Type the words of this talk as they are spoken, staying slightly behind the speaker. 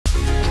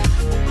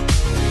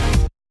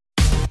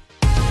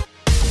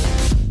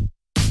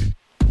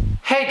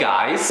Hey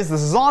guys! This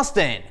is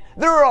Austin.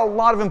 There are a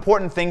lot of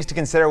important things to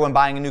consider when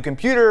buying a new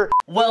computer.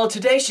 Well,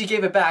 today she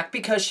gave it back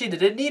because she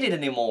didn't need it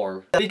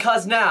anymore.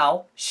 Because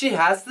now, she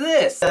has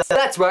this.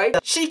 That's right,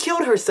 she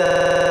killed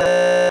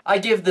herself. I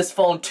give this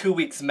phone 2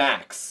 weeks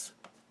max.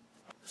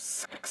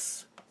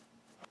 6.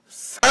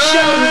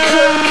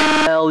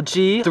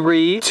 LG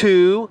 3,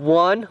 2,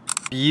 1.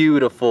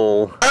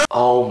 Beautiful.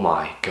 Oh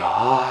my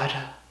god.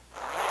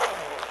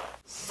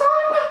 Son,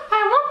 I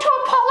want to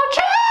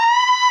apologize.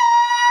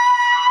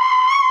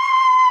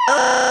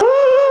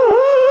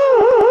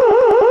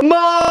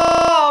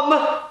 Mom!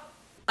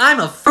 I'm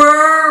a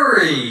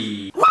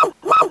furry! The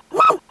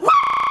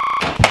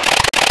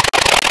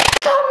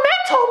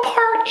metal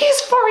part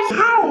is for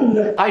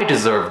you. I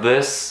deserve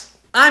this.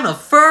 I'm a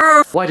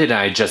fur. Why didn't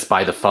I just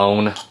buy the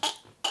phone?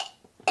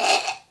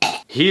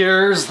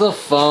 Here's the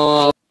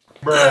phone.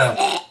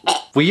 Bruh.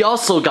 We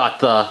also got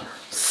the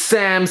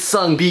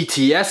Samsung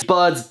BTS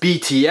Buds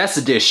BTS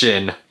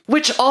edition,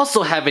 which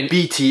also have an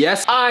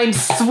BTS. I'm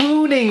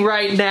swooning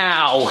right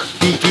now.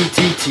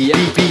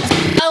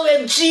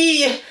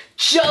 OMG!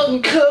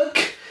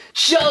 Jungkook!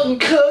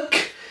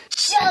 Jungkook!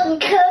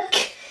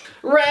 Jungkook!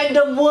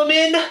 Random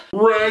woman!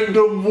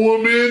 Random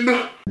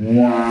woman!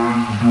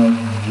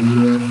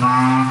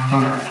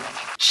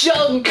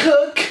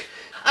 Jungkook!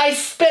 I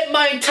spent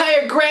my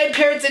entire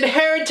grandparents'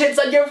 inheritance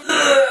on your.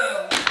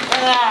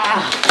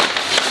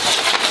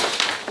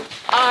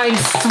 I'm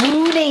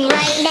swooning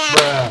right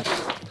now.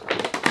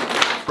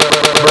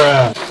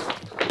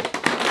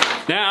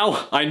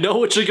 Now I know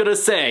what you're gonna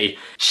say.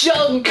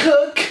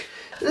 Jungkook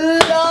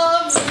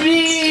loves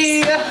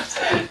me.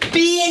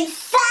 Be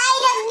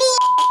inside of me.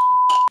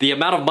 The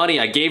amount of money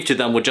I gave to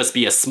them would just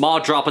be a small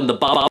drop in the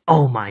bucket.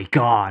 Oh my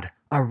god,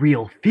 a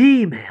real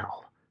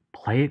female.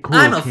 Play it cool,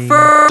 I'm a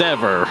fur.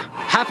 Ever.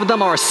 Half of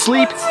them are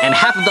asleep, and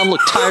half of them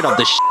look tired of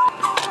this shit.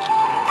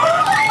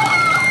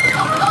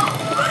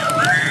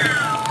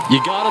 You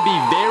gotta be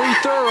very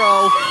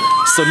thorough,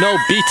 so no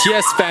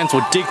BTS fans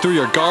will dig through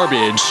your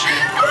garbage.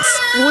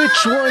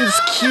 Which one's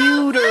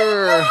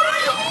cuter?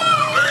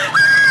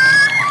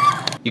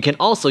 You can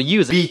also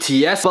use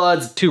BTS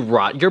buds to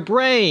rot your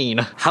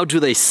brain. How do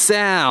they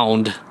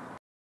sound?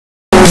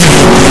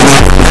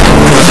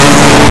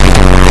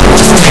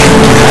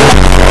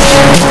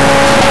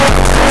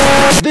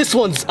 This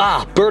one's,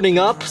 burning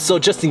up, so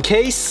just in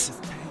case.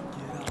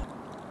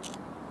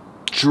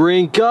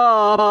 Drink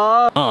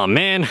up. Oh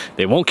man,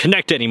 they won't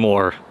connect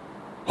anymore.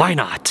 Why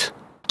not?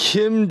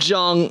 Kim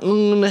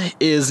Jong-un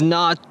is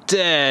not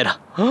dead.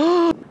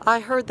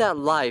 I heard that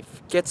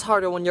life gets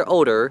harder when you're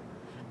older,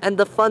 and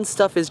the fun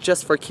stuff is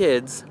just for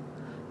kids.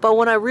 But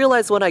when I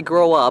realize when I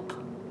grow up,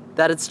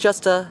 that it's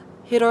just a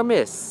hit or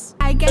miss.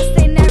 I guess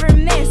they never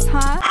miss,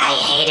 huh? I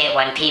hate it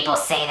when people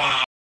say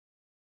that.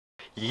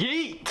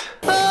 Yeet!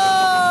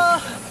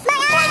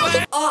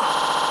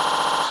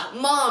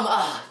 Mom,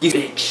 you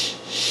bitch.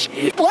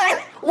 What?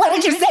 What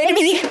did you say to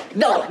me?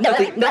 No,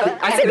 nothing, nothing.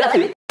 I said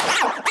nothing.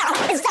 Ow, ow,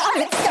 stop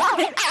it, stop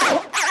it.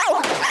 Ow,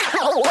 ow,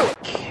 ow.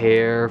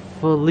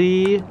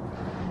 Carefully.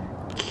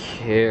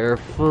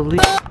 Carefully.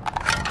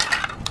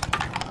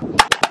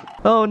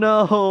 Oh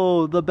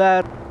no, the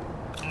bat.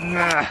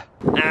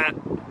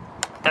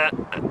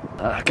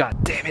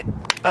 God damn it.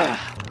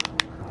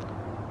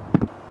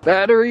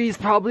 Battery's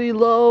probably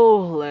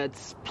low.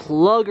 Let's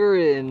plug her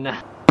in.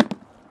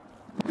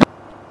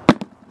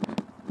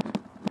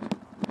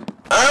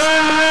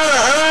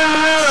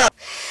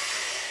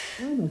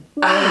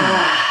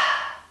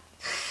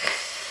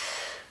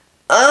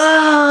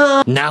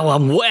 Now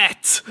I'm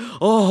wet.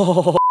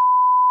 Oh.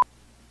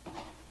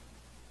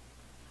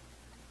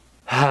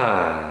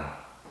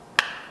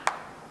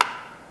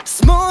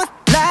 Smooth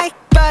like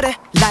butter,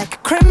 like a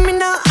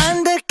criminal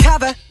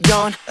undercover.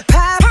 Don't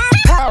pop,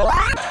 pop.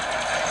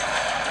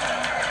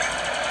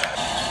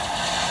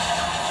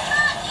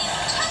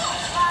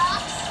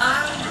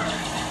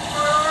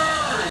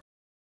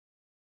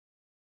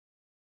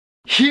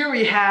 Here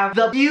we have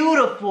the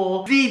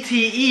beautiful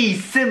ZTE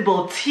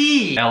symbol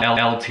T.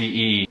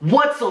 LTE.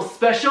 What's so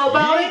special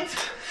about it?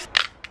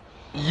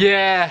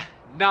 Yeah,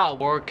 not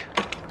work.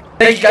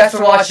 Thank you guys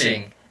for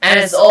watching. And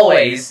as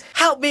always,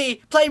 help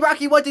me!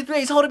 Plainrock124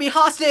 is holding me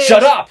hostage!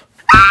 shut up!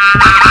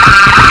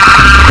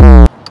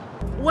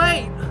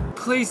 Wait!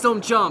 Please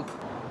don't jump.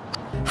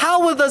 How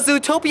will the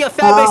Zootopia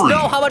fanbase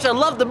know how much I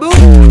love the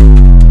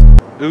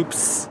movie?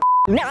 Oops.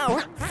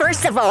 No,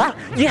 first of all,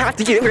 you have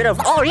to get rid of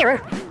all your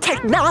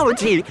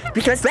technology,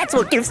 because that's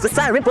what gives the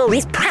Siren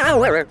Bullies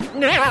power.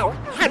 Now,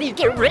 how do you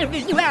get rid of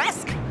it, you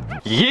ask?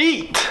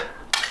 Yeet!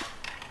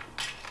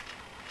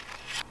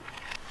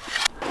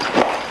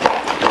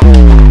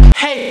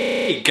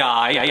 Hey,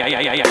 guy!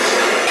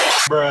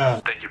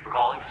 Bruh. Thank you for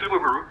calling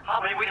Subaru.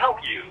 How may we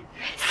help you?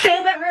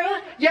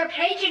 Subaru, your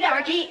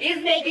patriarchy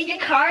is making your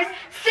cars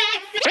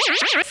sexy.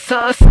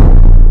 Sus.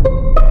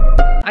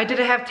 I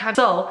didn't have time,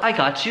 so I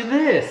got you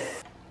this.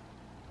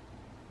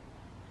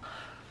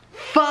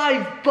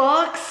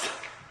 $5?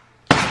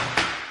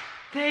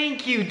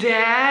 Thank you,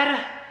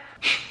 Dad.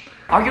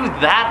 Are you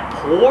that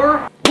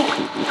poor?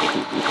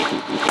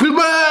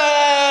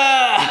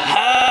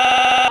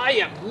 I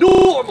am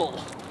normal.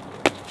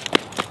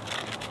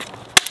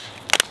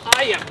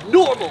 I am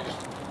normal.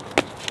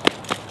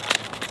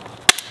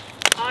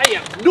 I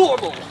am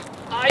normal.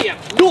 I am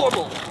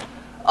normal.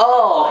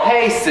 Oh,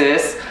 hey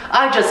sis.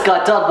 I just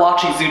got done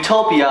watching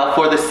Zootopia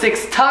for the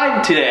 6th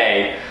time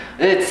today.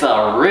 It's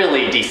a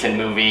really decent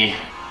movie.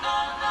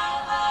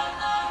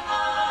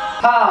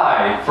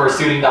 Hi,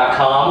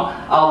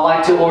 fursuiting.com. I'd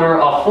like to order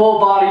a full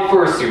body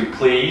fursuit,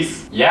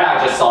 please. Yeah,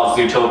 I just saw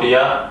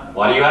Zootopia.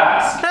 Why do you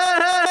ask?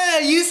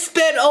 You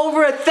spent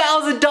over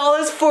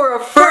 $1,000 for a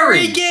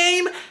furry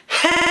game?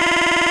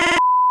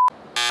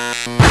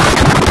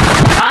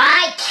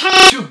 I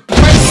can't.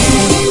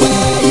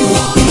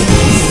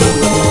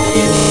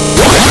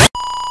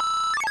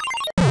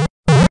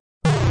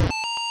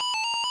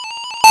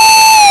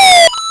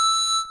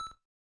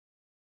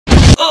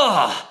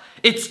 Ugh,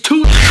 it's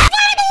too.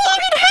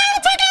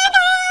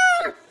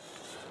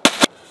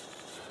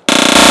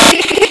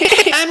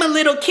 I'm a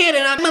little kid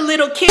and I'm a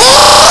little kid.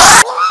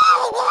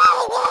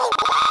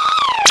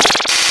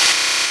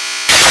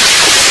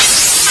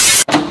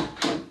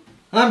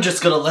 I'm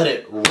just gonna let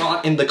it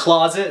rot in the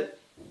closet.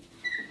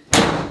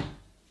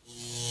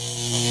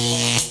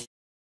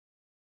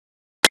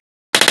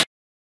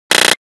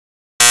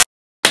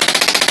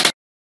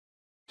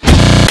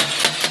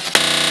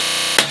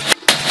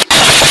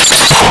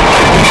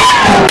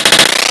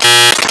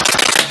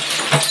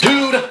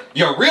 Dude,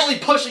 you're really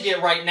pushing it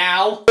right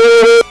now.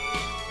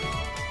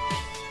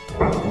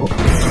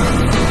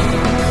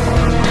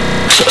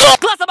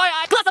 Glass of my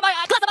eye, glass of my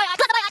eye, glass of my eye,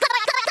 glass of my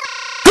eye,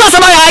 glass of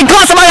my eye,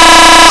 glass of my eye!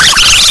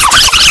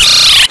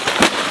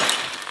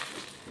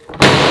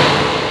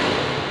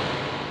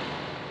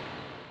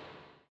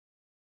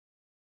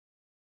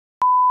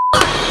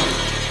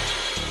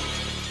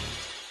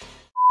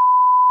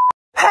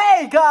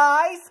 Hey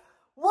guys!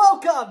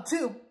 Welcome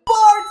to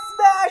Board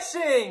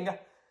Smashing!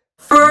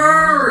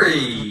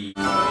 Furry!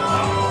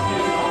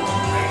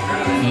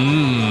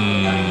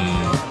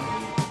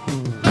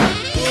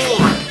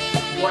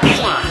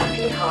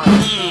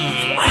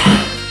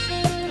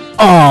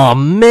 Aw,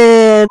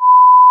 man.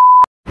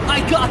 I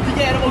got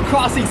the Animal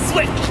Crossing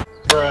Switch!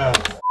 Bruh.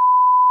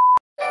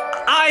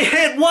 I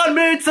hit 1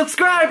 million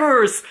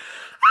subscribers!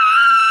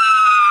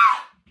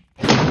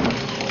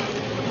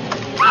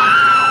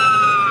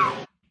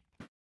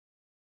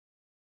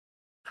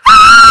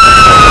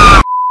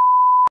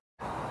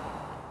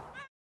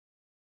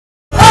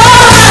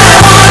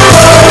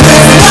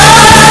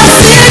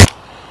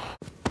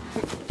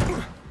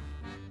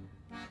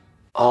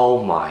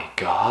 Oh my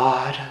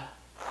god.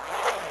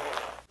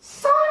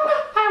 Son,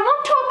 I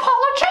want to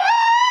apologize.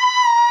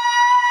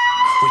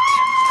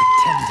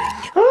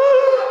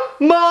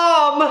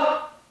 Mom!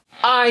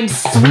 I'm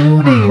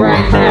swooning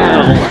right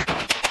now!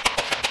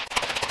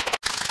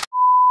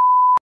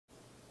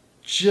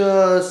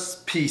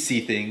 Just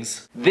PC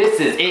things. This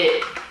is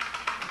it!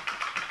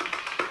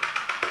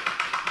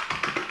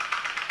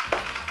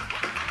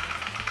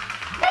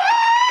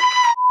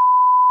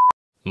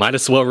 Might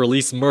as well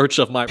release merch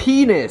of my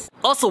penis.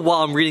 Also,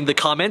 while I'm reading the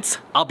comments,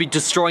 I'll be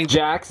destroying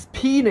Jack's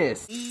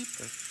penis.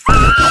 I'm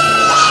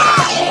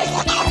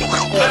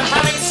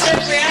having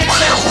stiff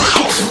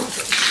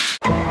reactions.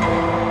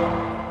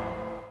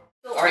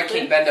 Alright,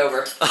 King, bend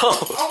over.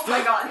 Oh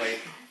my god.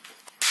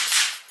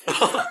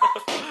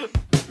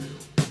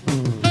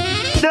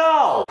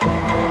 No!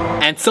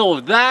 And so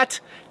with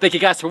that, thank you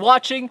guys for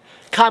watching.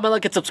 Comment,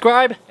 like, and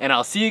subscribe, and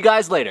I'll see you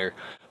guys later.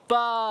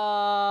 Bye!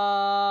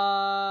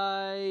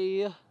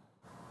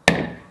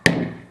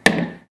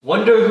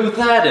 Wonder who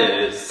that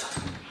is.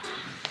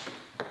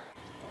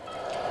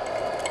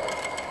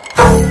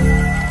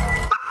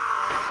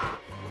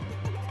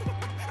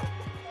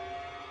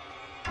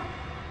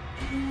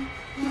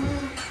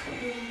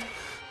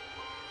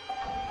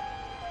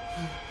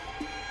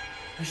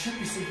 I should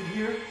be safe in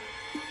here.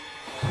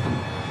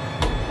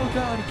 Oh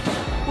god,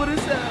 what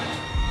is that?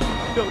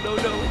 No, no,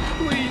 no,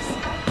 please,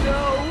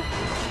 no!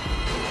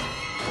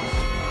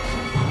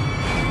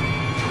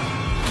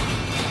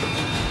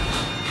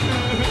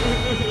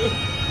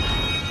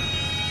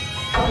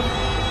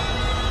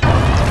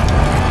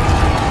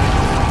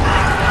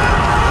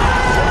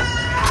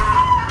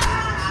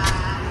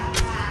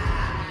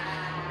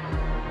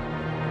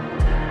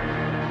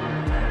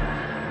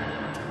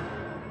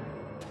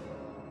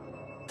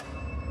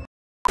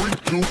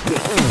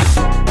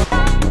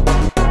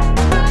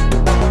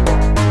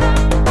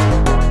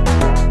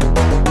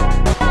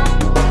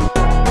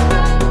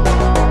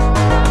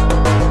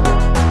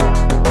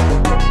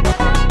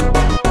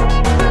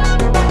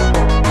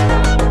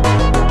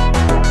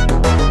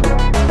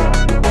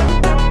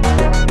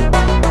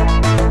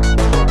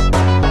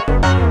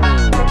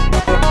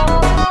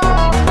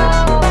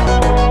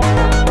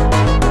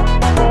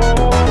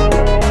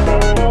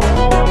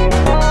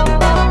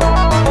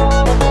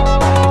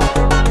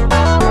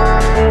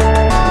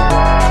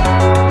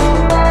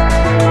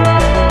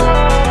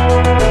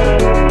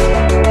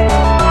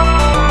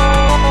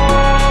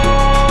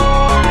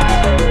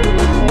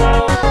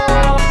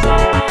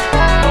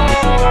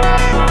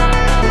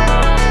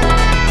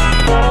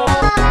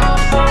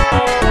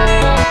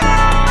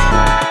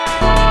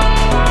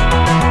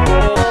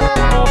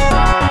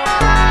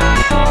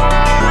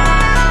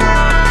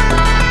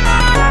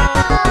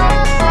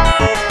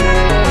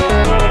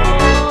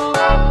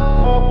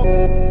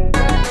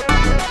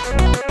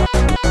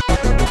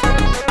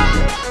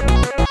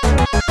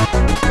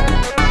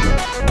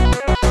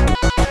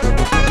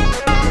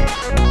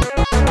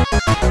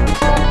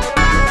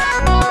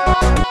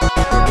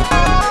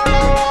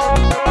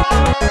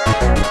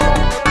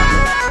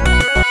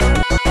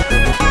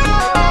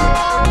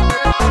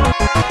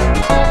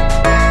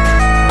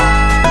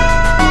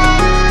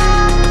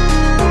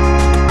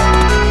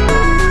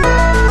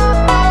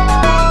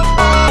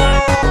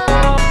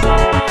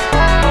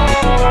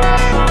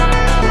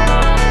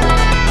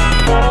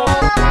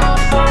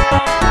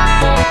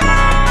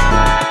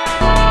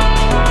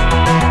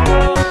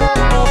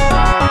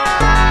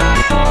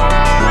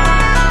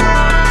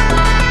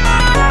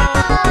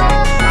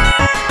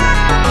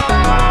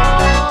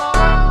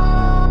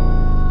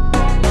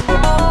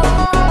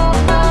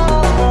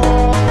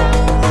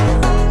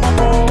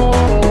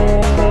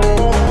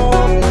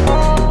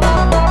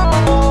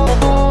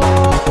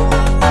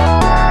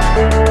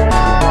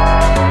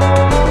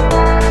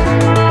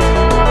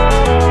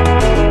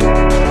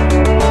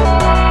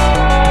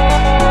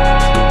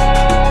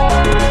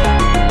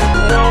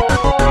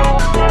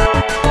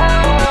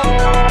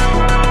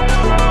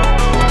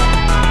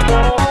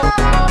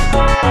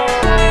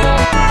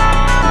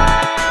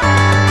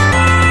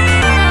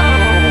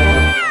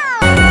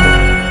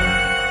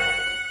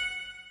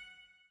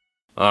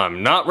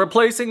 I'm not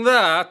replacing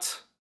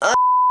that.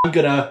 I'm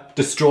gonna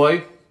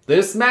destroy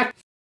this Mac.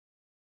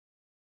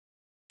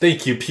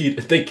 Thank you,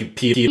 Pete. Thank you,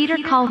 Pete. Peter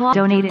Caldwell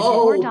donated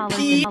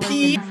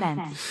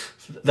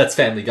 $4.10. That's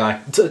Family Guy.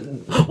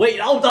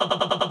 Wait,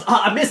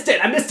 I missed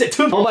it. I missed it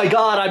too. Oh my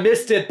god, I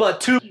missed it,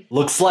 but too.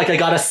 Looks like I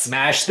gotta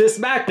smash this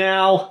Mac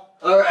now.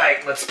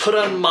 Alright, let's put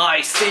on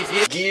my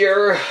safety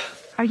gear.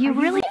 Are you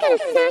really gonna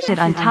smash it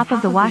on top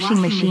of the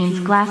washing machine's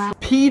glass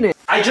penis?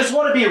 I just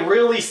want to be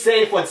really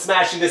safe when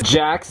smashing this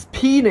Jack's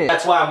penis.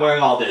 That's why I'm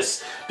wearing all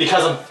this.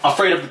 Because I'm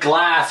afraid of the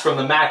glass from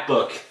the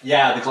MacBook.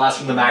 Yeah, the glass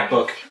from the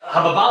MacBook.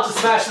 I'm about to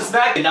smash this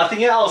Mac and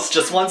nothing else.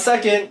 Just 1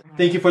 second.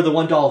 Thank you for the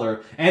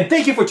 $1. And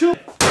thank you for 2.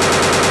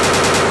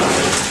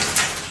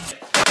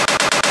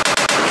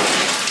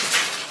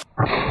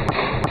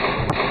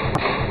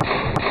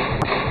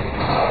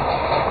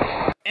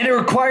 And it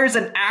requires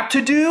an app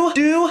to do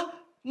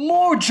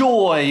more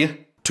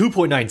joy.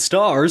 2.9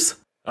 stars.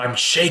 I'm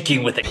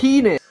shaking with a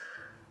penis.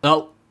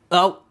 Oh.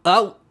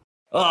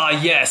 Ah,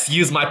 yes,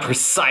 use my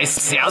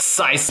precise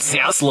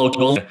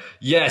slogan.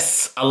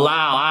 Yes,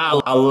 allow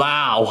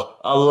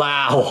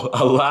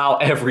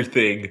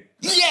everything.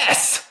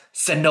 Yes!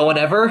 Said no one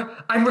ever.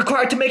 I'm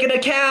required to make an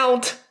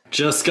account.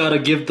 Just gotta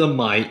give them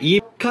my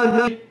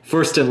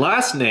first and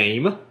last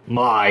name,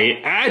 my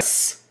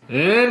address,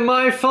 and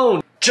my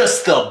phone.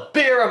 Just the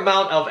bare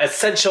amount of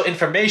essential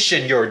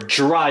information your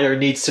dryer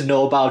needs to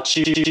know about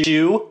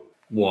you.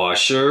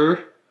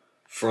 Washer,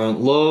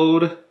 front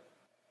load,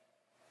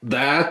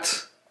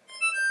 that.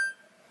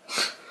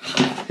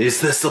 Is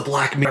this a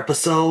Black Mirror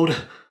episode?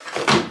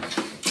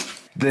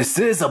 This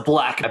is a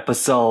Black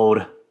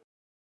episode.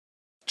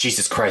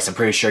 Jesus Christ, I'm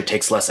pretty sure it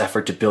takes less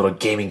effort to build a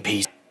gaming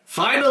PC.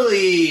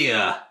 Finally!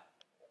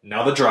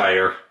 Now the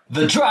dryer.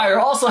 The dryer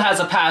also has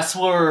a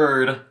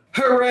password.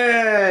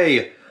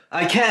 Hooray!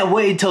 I can't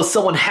wait until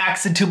someone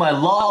hacks into my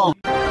log.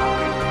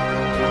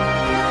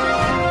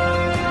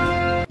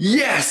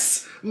 Yes!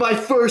 My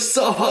first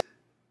soft.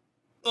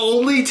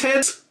 Only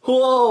 10.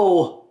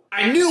 Whoa!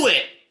 I knew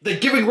it! They're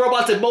giving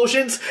robots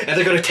emotions, and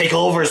they're gonna take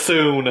over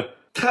soon.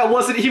 That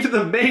wasn't even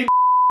the main.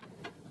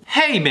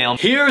 Hey, man,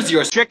 here's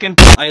your chicken.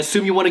 I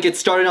assume you want to get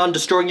started on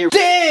destroying your.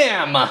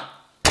 Damn!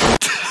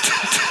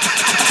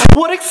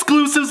 What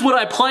exclusives would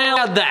I play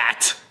on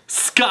that?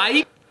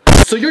 Skype?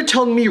 So you're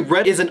telling me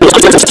Red isn't.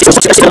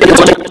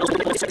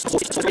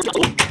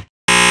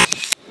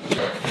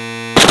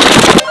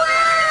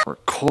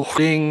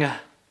 Recording.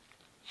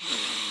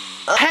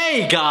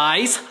 Hey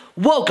guys,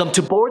 welcome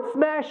to Board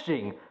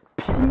Smashing.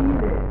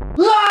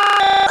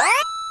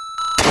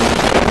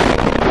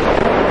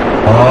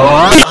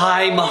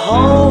 I'm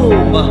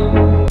home!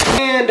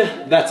 And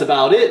that's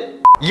about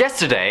it.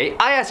 Yesterday,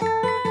 I asked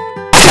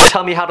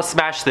tell me how to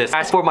smash this.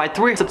 Ask for my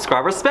 3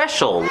 subscriber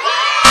special.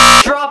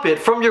 Drop it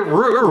from your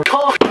room.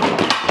 Call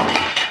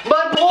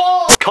my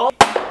balls. Call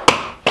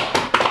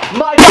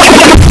my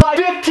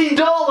 $15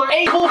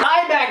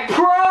 iMac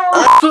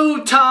Pro.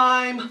 Food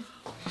time.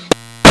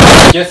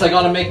 Guess I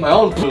gotta make my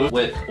own food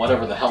with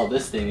whatever the hell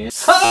this thing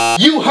is.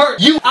 You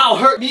hurt you, I'll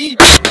hurt me.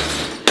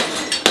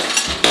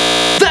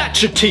 That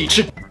should teach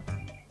you.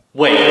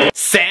 Wait,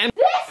 Sam?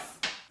 This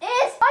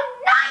is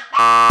a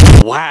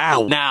nightmare!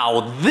 Wow,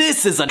 now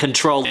this is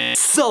uncontrolled.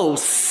 So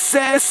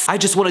sus. I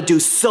just want to do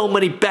so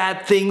many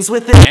bad things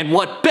with it. And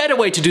what better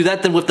way to do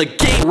that than with the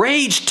game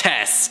rage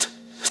test?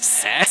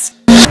 Sus.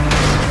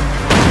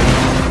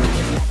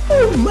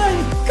 Oh my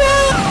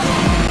god!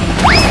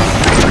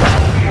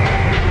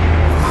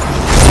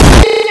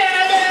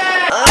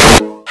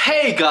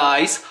 Hey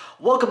guys,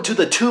 welcome to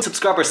the 2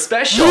 subscriber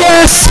special.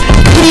 Yes!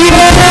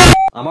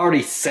 I'm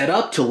already set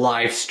up to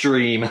live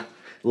stream.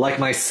 Like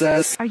my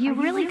says. Are you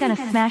really gonna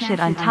smash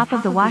it on top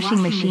of the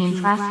washing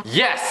machine's glass?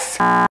 Yes!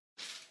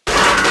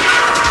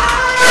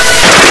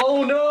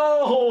 Oh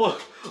no!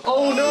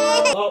 Oh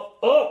no!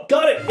 Oh,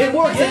 got it! It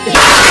works!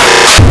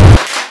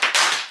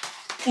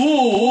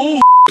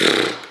 Ooh!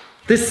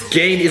 This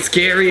game is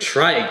scary.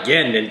 Try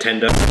again,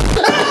 Nintendo.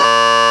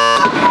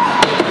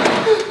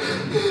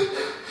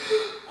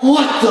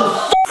 What the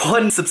f?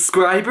 1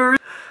 subscriber?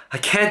 I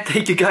can't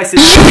thank you guys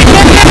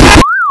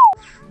enough.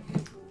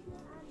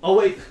 Oh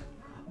wait.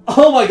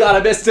 Oh my god,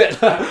 I missed it.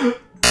 I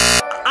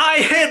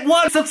hit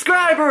 1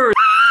 subscriber!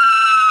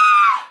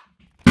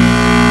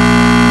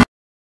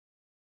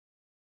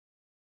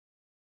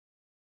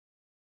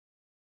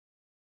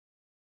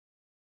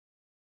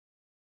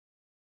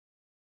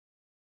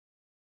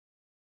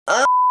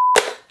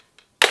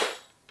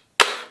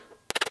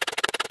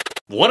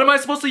 What am I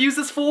supposed to use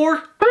this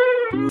for?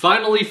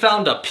 Finally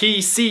found a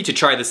PC to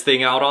try this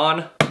thing out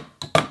on.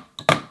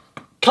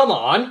 Come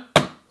on.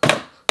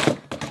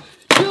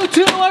 You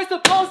two are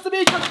supposed to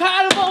be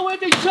compatible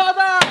with each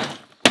other!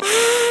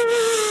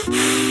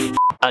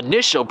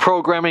 Initial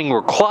programming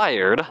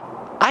required.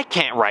 I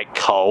can't write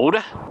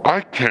code.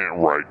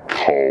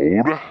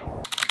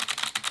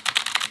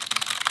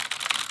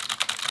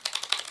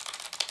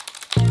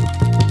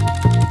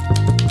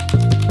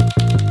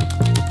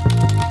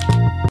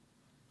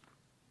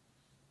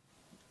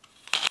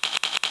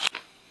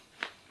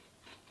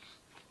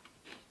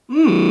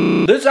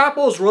 This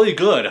apple is really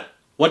good.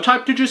 What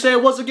type did you say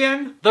it was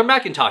again? They're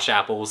Macintosh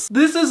apples.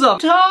 This is a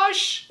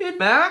Tosh in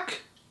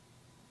Mac?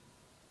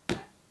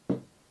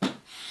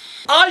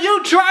 Are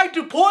you trying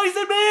to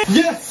poison me?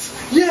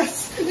 Yes!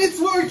 Yes!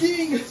 It's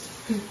working!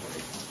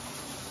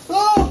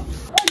 Oh!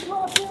 I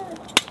dropped it!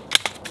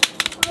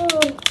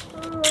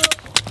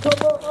 Come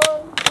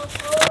on!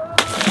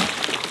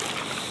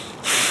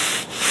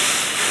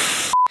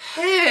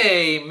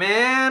 Hey,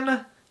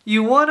 man!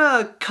 You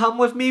wanna come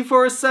with me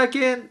for a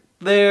second?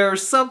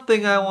 There's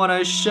something I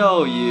wanna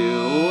show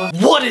you.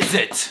 What is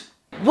it?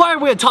 Why are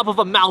we on top of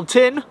a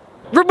mountain?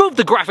 Remove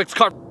the graphics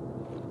card.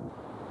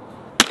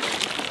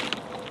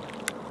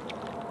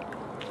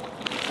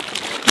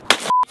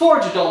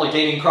 $400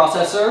 gaming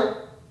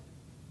processor.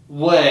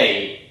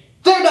 Wait,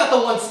 they're not the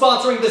ones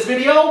sponsoring this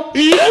video.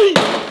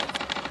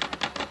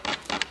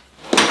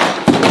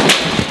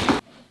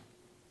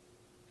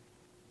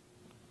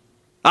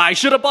 I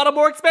should have bought a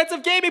more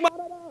expensive gaming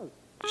monitor.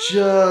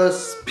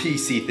 Just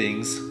PC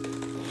things.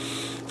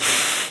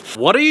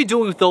 What are you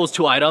doing with those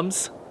two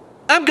items?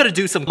 I'm gonna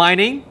do some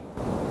mining.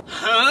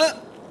 Huh?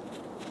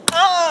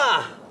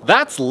 Ah!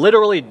 That's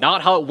literally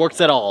not how it works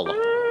at all.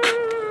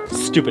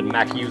 Stupid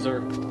Mac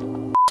user.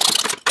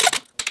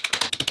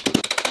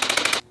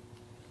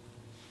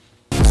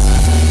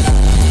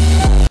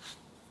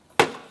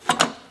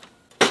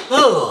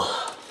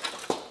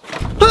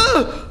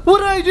 What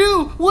did I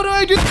do? What did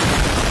I do?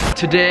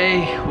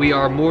 Today we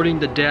are mourning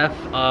the death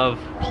of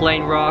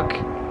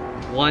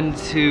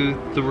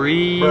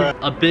Plainrock124.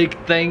 A big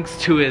thanks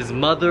to his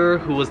mother,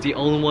 who was the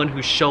only one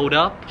who showed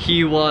up.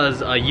 He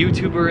was a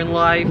YouTuber in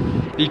life.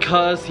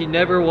 Because he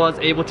never was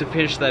able to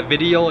finish that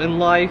video in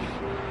life,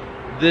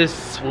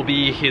 this will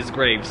be his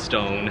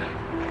gravestone.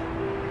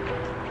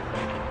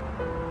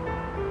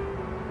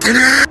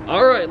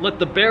 Alright, let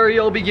the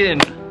burial begin.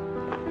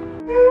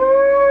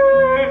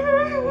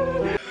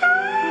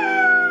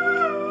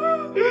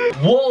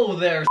 Whoa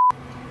there!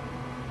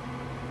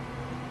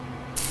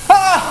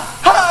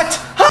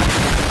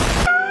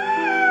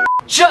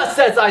 Just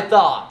as I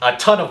thought! A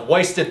ton of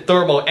wasted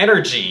thermal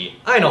energy.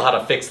 I know how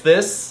to fix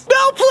this.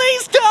 No,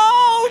 please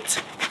don't!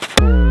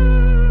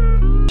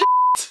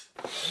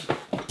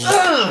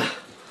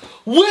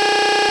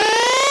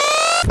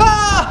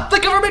 The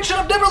government should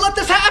have never let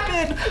this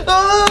happen!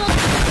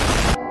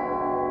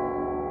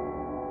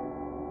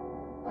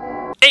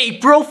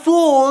 April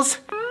Fools!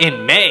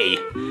 In May.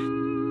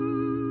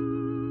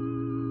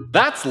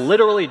 That's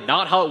literally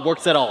not how it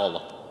works at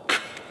all.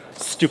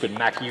 Stupid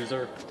Mac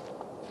user.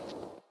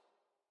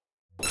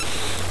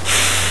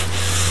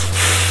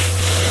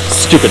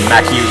 Stupid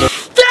Mac user.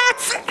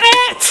 That's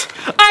it!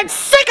 I'm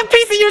sick of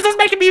PC users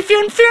making me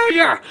feel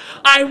inferior!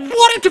 I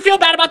wanted to feel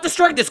bad about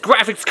destroying this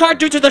graphics card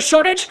due to the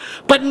shortage,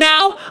 but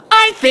now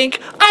I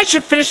think I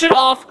should finish it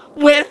off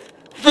with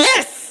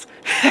this!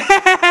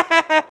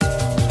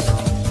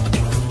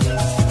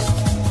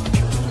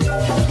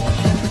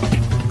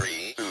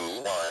 3, 2,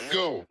 1,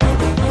 go!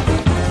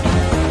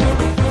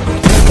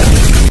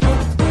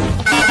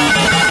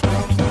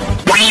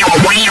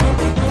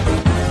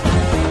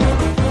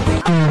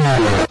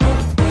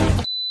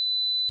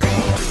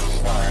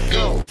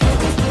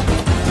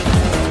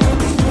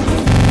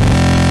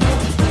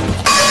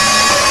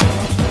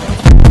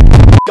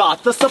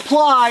 Got the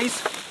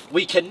supplies!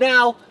 We can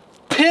now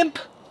pimp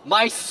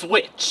my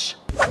Switch.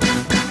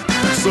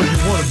 So you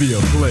wanna be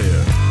a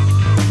player,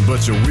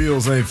 but your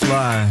wheels ain't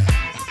flying.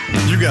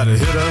 You gotta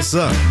hit us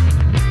up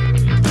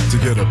to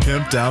get a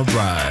pimped out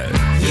ride.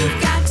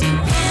 You've got to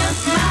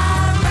pimp my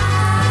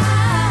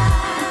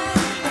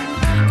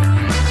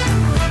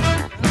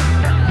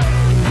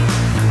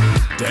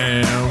ride.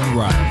 Damn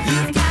right.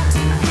 You've got to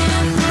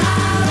pimp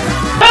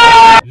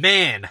my ride.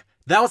 Man,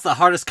 that was the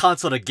hardest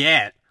console to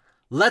get.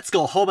 Let's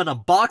go home and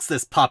unbox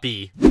this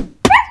puppy.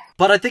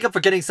 But I think I'm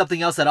forgetting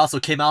something else that also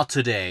came out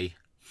today.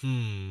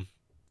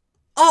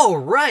 Oh,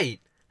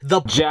 right!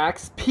 The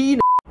Jack's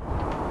peanut.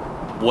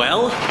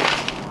 Well,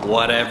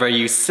 whatever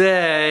you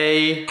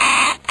say.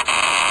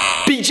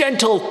 Be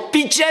gentle!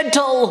 Be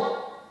gentle!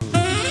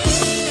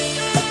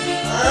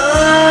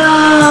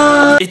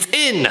 It's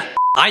in!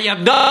 I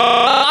am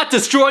not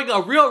destroying a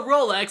real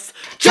Rolex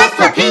just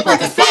for people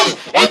to say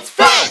it's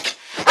fake!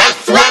 I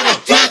swear to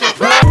Jesus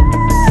Christ!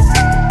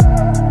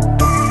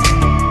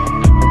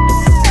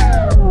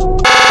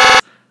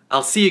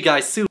 I'll see you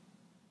guys soon.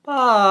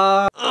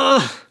 Bye.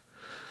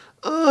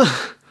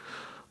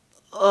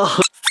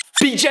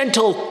 Be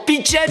gentle.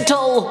 Be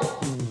gentle.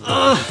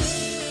 Ha!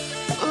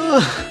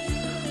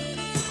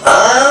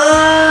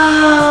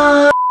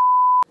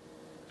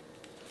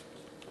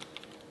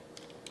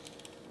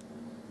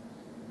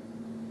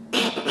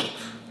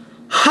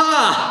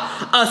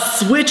 A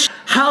Switch?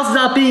 How's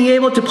not being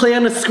able to play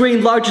on a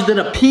screen larger than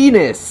a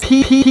penis?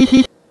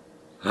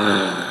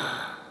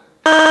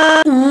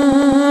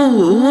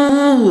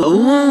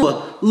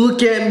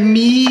 Look at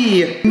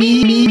me.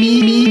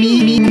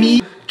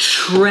 Me.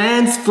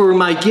 Transfer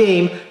my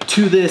game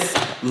to this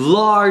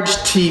large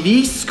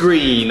TV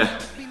screen.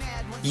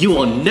 You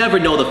will never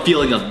know the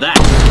feeling of that.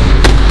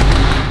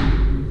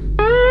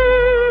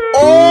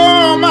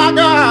 my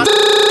god!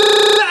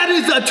 That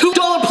is a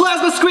 $2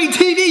 plasma screen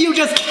TV you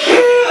just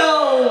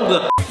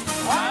killed!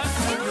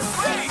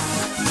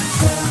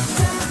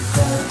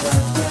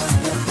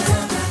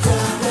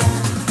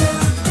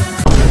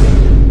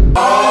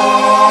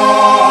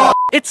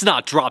 It's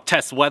not drop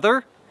test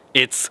weather.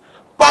 It's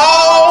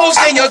balls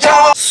in your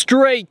jaw.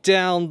 Straight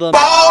down the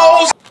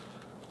balls.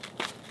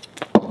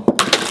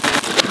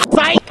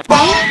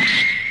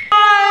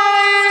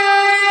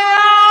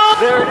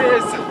 There it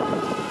is.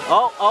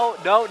 Oh,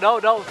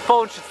 no.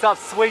 Phone should stop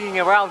swinging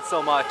around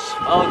so much.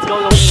 Oh, it's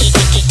going over.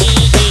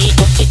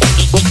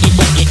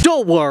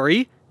 Don't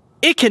worry.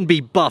 It can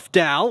be buffed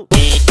out.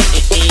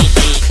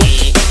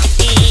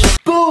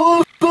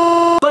 Boo,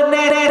 boo.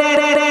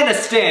 Banana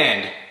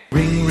stand.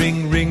 Ring,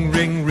 ring, ring,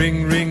 ring,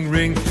 ring, ring,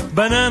 ring.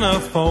 Banana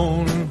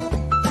phone.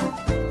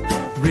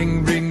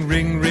 Ring, ring,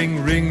 ring,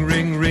 ring, ring,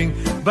 ring, ring.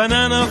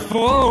 Banana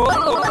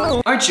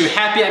phone. Aren't you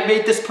happy I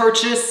made this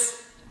purchase?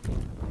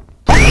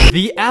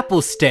 The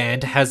Apple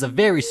stand has a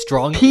very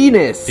strong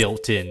penis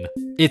built in.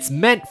 It's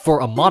meant for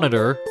a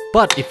monitor,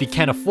 but if you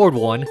can't afford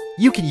one,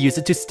 you can use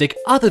it to stick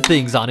other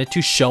things on it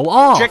to show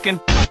off. Chicken.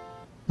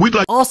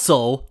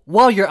 Also,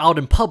 while you're out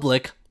in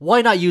public,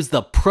 why not use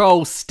the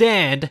Pro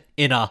stand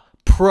in a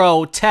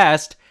Pro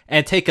test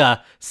and take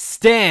a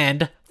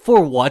stand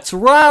for what's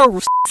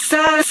wrong?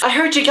 Sus, I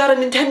heard you got a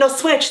Nintendo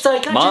Switch, so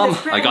I got Mom, you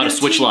this I got a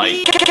Switch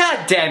Lite.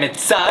 God damn it,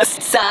 Sus.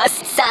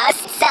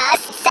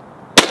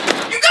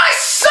 You guys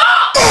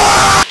suck!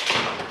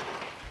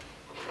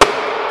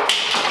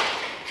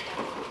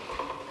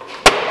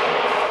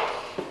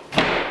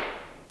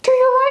 Do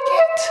you like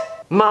it?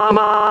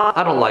 Mama,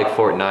 I don't like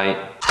Fortnite.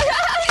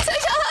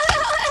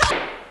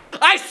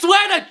 I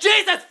swear to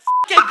Jesus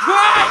fucking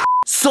Christ!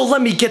 So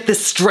let me get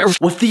this straight.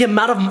 With the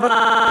amount of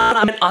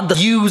money on the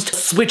used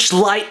Switch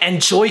Lite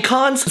and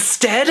Joy-Cons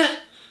instead?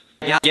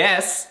 Yeah,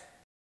 yes.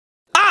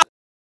 Ah!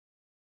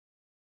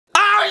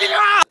 Oh,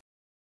 yeah!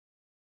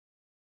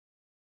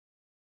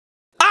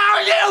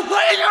 Oh, you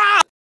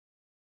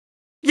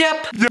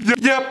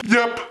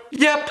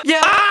Yep.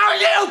 Are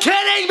you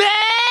kidding me?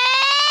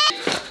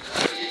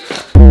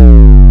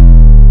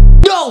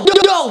 No,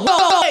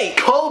 wait!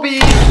 Kobe!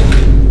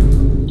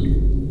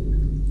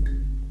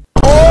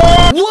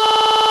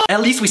 Whoa!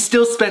 At least we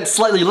still spent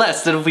slightly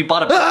less than if we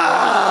bought a-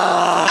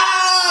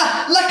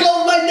 Let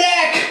go of my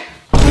neck!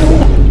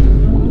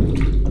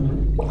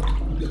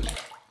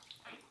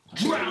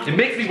 It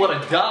makes me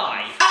want to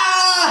die.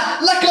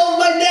 Let go of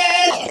my neck!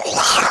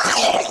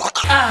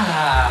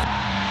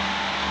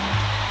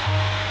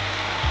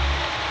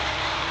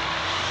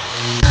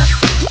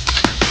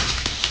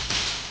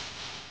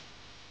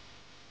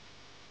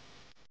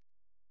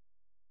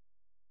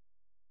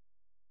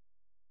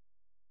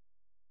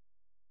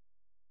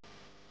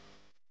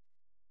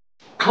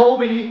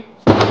 Kobe!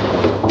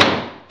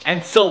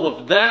 And so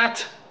with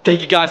that,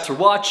 thank you guys for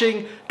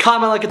watching.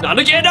 Comment, like, and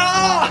again.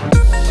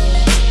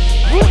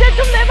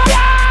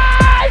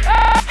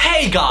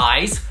 Hey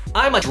guys!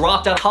 I'm a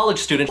dropped out college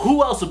student.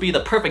 Who else would be the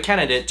perfect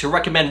candidate to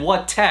recommend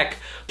what tech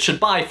should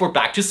buy for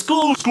back to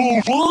school?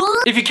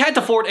 If you can't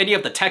afford any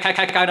of the tech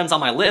items on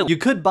my list, you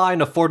could buy an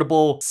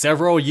affordable,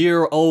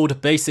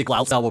 several-year-old basic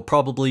laptop that will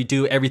probably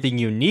do everything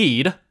you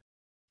need.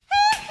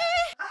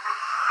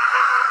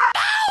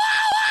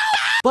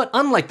 But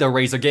unlike the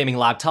Razer gaming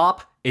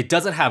laptop, it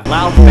doesn't have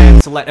loud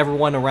fans to let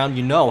everyone around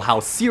you know how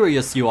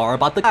serious you are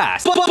about the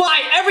class. But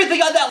buy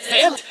everything on that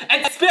list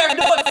and spare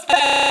no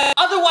expense.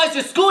 Otherwise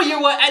your school year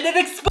will end in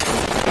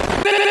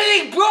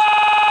exploding, bro!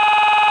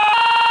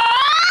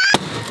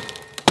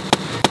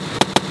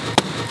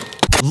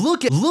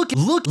 Look at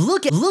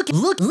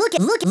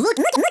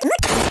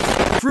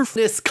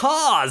this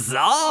cause.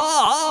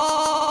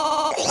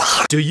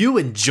 Do you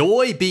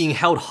enjoy being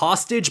held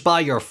hostage by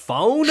your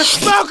phone?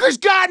 Smokers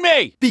got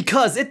me!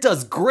 Because it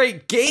does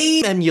great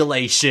game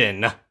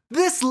emulation.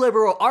 This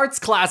liberal arts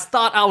class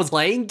thought I was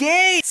playing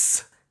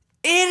games.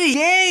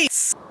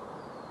 Idiots!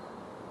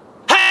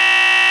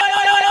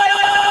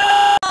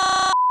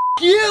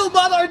 You,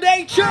 Mother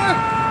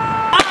Nature!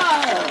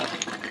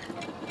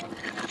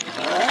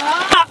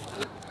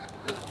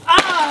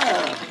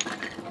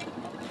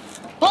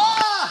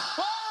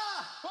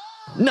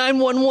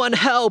 911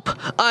 help!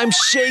 I'm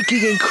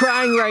shaking and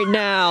crying right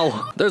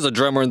now. There's a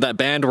drummer in that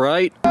band,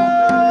 right?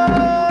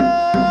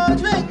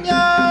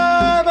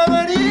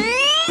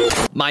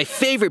 My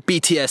favorite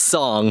BTS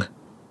song.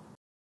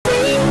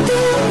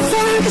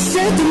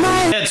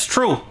 It's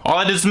true. All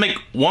I did is make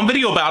one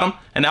video about him,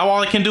 and now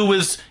all I can do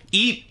is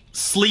eat,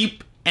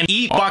 sleep, and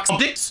eat box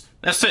dicks.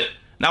 That's it.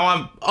 Now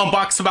I'm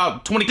unbox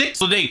about 20 dicks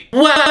a day.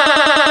 Wow!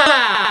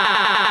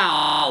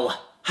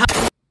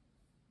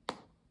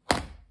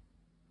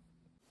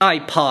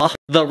 iPod,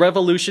 the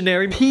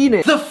revolutionary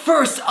penis. The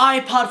first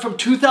iPod from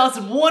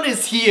 2001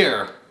 is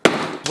here.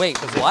 Wait,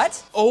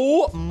 what?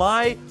 Oh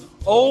my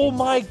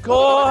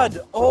god!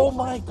 Oh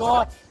my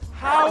god!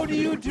 How do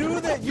you do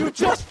that? You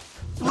just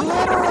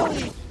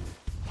literally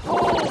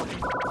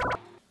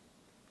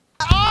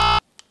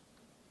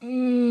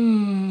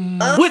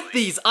With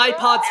these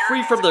iPods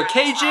free from their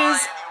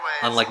cages,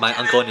 Unlike my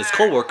uncle and his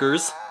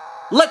co-workers,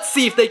 let's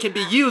see if they can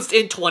be used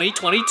in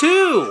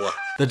 2022!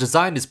 The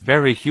design is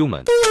very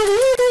human.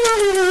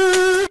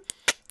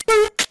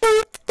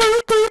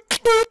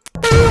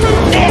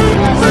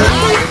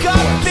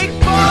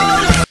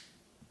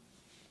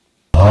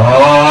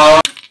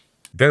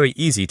 Very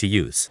easy to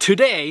use.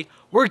 Today,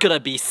 we're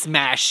gonna be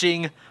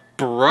smashing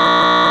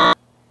bro.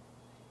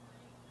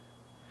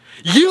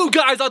 You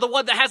guys are the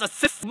one that has a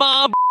sick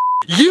mom.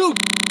 You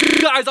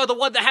guys are the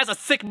one that has a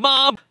sick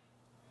mom.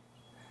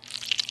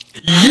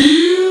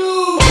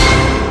 You.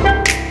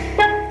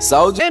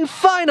 And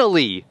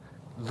finally,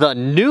 the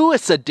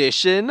newest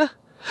addition.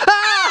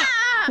 Ah!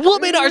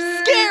 Women are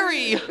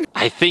scary!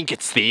 I think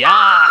it's the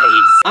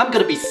eyes. I'm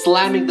gonna be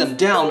slamming them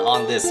down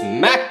on this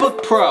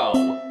MacBook Pro.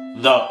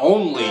 The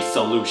only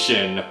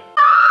solution.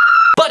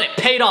 But it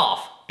paid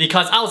off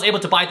because I was able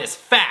to buy this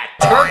fat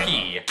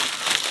turkey.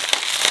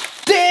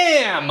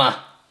 Damn!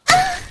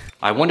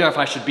 I wonder if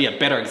I should be a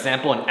better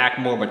example and act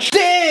more mature.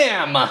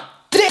 Damn!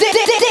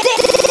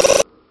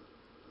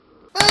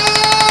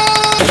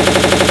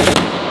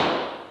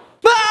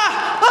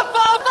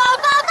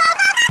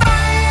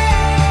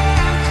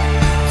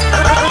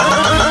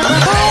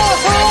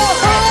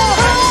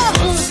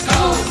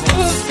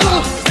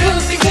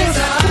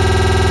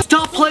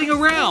 Stop playing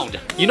around!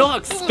 You know how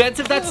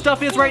expensive that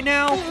stuff is right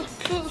now?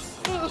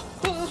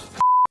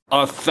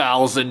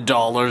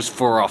 $1,000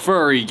 for a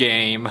furry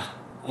game.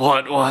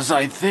 What was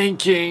I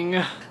thinking?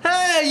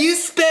 Hey, you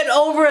spent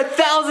over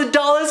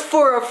 $1,000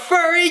 for a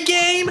furry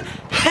game?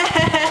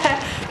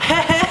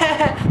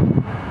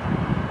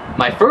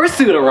 My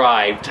fursuit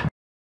arrived.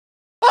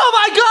 Oh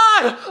my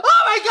god!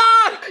 Oh my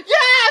god!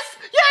 Yes!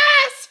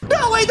 Yes!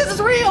 No wait, this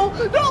is real!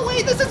 No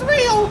wait, this is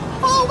real!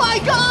 Oh my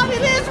god,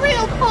 it is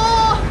real!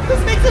 Oh,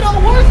 this makes it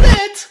all worth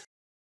it!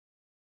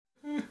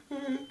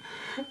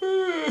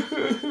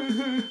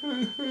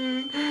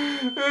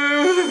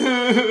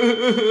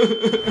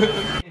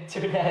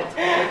 Internet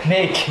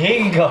make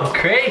King go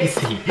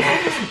crazy.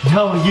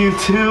 No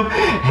YouTube,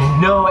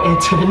 no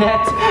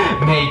internet,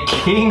 make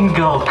King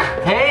go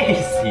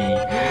crazy.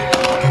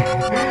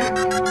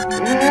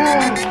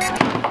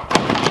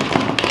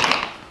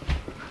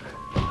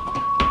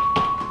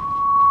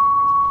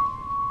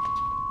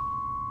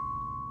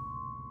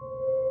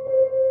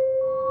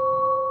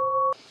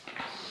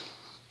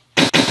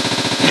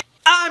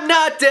 I'm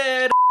not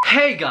dead!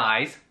 Hey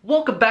guys,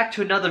 welcome back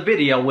to another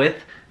video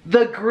with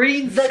the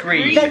green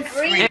screen.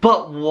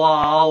 But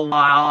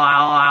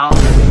wow.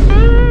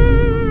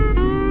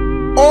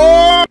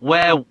 Oh!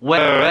 Well,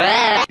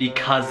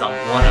 because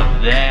I'm one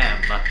of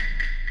them.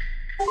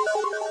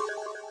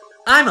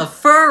 I'm a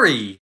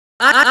furry.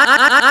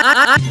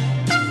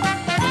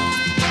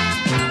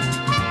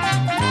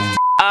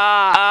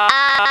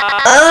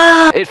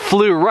 It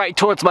flew right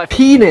towards my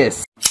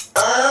penis.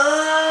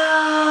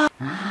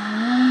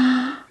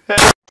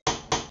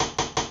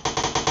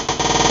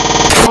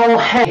 Oh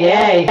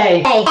hey.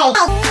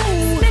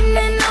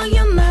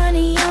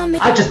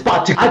 I just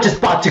bought to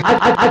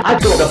I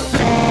go to.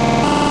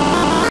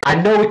 I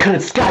know we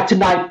couldn't Skype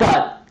tonight,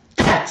 but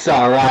that's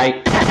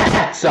alright.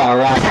 That's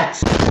alright.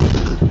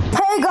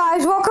 Hey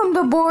guys, welcome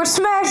to Board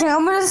Smashing.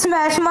 I'm gonna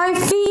smash my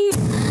feet.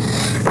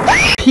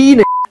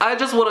 Penis. I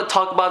just want to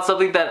talk about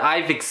something that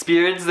I've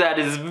experienced that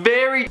is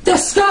very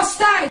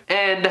disgusting!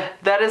 And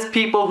that is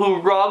people who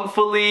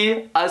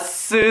wrongfully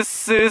assume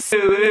that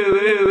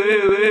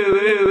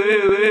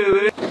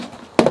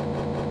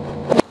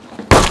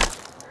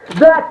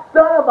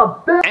son of a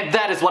bitch! And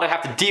that is what I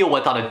have to deal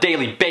with on a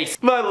daily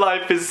basis. My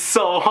life is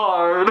so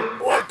hard.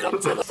 Welcome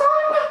to the... Son,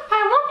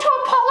 I want to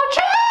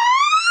apologize.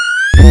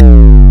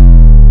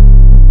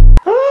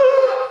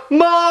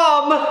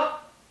 Mom!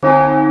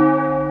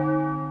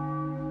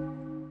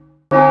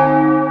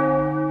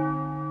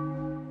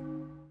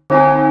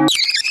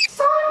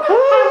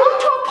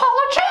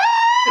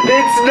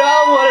 It's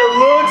not what it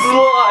looks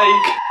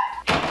like!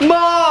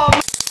 Mom!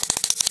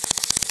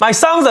 My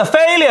son's a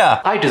failure!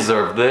 I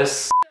deserve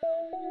this.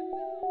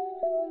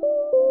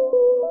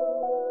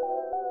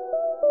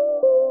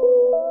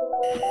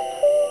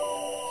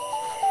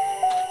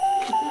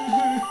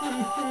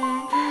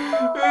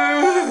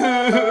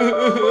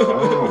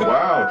 Oh,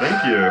 wow,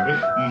 thank you.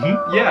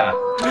 Yeah.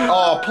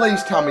 Oh,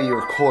 please tell me you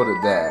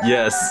recorded that.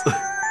 Yes.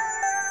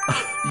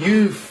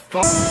 You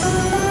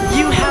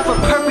have a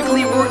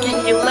perfectly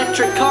working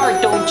electric car,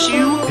 don't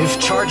you? If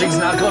charging's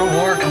not gonna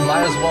work,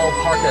 might as well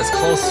park as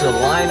close to the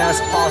line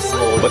as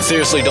possible. But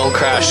seriously, don't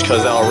crash,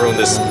 because that'll ruin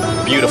this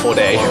beautiful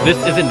day. This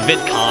isn't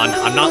VidCon.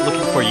 I'm not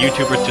looking for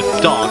YouTubers to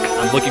stalk.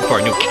 I'm looking for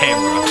a new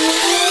camera.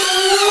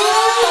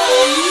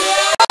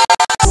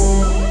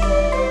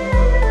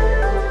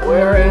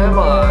 Where am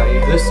I?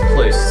 This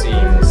place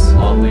seems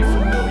oddly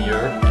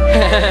familiar.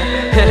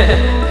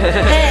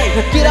 Hey,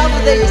 get off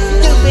of there, you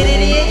stupid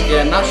idiot!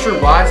 Yeah, I'm not sure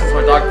why, since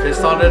my dog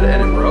pissed on it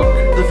and it broke.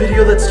 The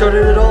video that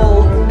started it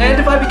all. And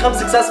if I become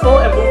successful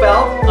and move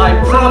out, I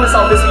promise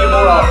I'll visit you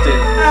more often.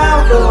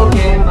 I'll go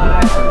get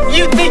my...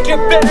 You think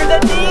you're better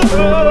than me?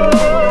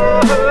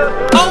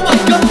 Oh my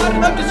god,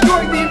 I'm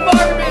destroying the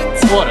environment!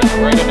 What a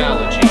great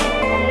analogy.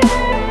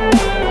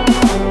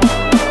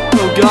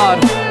 Oh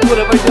god, what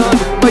have I done?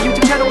 My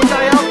YouTube channel will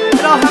die out, and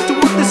I'll have to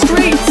walk the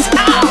streets!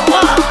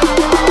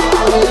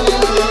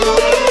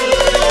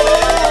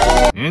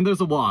 And there's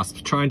a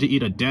wasp trying to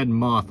eat a dead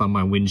moth on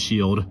my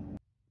windshield. Our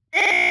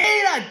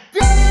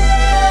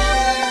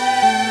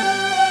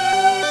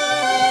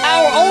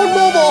own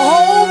mobile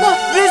home?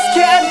 This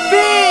can't be!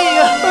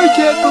 I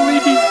can't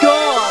believe he's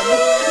gone!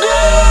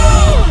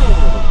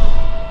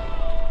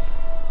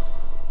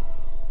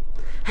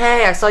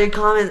 Hey, I saw your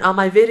comment on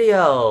my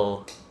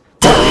video.